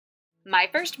My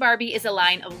First Barbie is a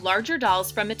line of larger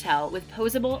dolls from Mattel with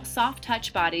posable,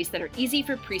 soft-touch bodies that are easy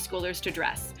for preschoolers to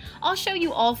dress. I'll show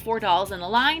you all 4 dolls in the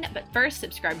line, but first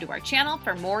subscribe to our channel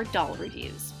for more doll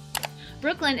reviews.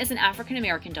 Brooklyn is an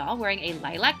African-American doll wearing a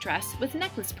lilac dress with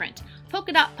necklace print,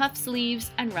 polka dot puff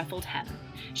sleeves, and ruffled hem.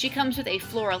 She comes with a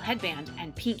floral headband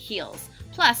and pink heels,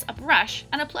 plus a brush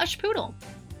and a plush poodle.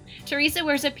 Teresa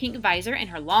wears a pink visor in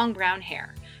her long brown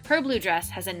hair. Her blue dress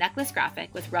has a necklace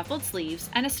graphic with ruffled sleeves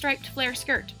and a striped flare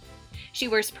skirt. She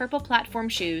wears purple platform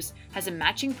shoes, has a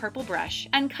matching purple brush,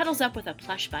 and cuddles up with a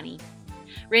plush bunny.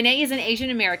 Renee is an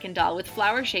Asian American doll with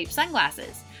flower-shaped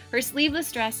sunglasses. Her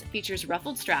sleeveless dress features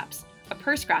ruffled straps, a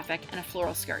purse graphic, and a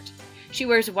floral skirt. She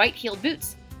wears white-heeled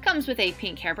boots, comes with a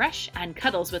pink hairbrush, and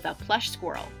cuddles with a plush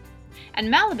squirrel. And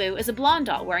Malibu is a blonde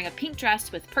doll wearing a pink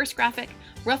dress with purse graphic,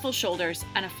 ruffled shoulders,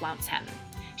 and a flounce hem.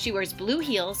 She wears blue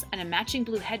heels and a matching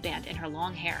blue headband in her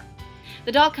long hair.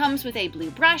 The doll comes with a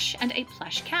blue brush and a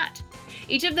plush cat.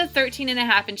 Each of the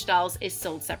 13.5-inch dolls is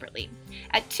sold separately.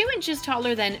 At 2 inches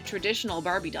taller than traditional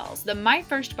Barbie dolls, the My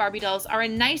First Barbie dolls are a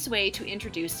nice way to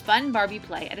introduce fun Barbie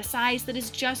play at a size that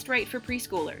is just right for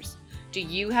preschoolers. Do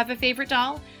you have a favorite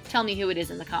doll? Tell me who it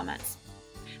is in the comments.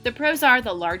 The pros are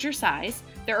the larger size,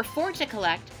 there are 4 to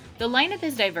collect, the lineup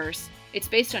is diverse, it's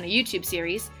based on a YouTube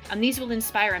series, and these will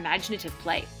inspire imaginative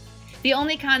play. The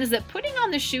only con is that putting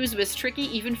on the shoes was tricky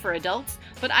even for adults,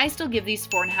 but I still give these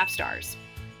 4.5 stars.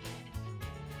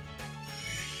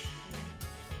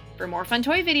 For more fun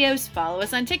toy videos, follow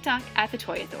us on TikTok at The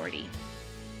Toy Authority.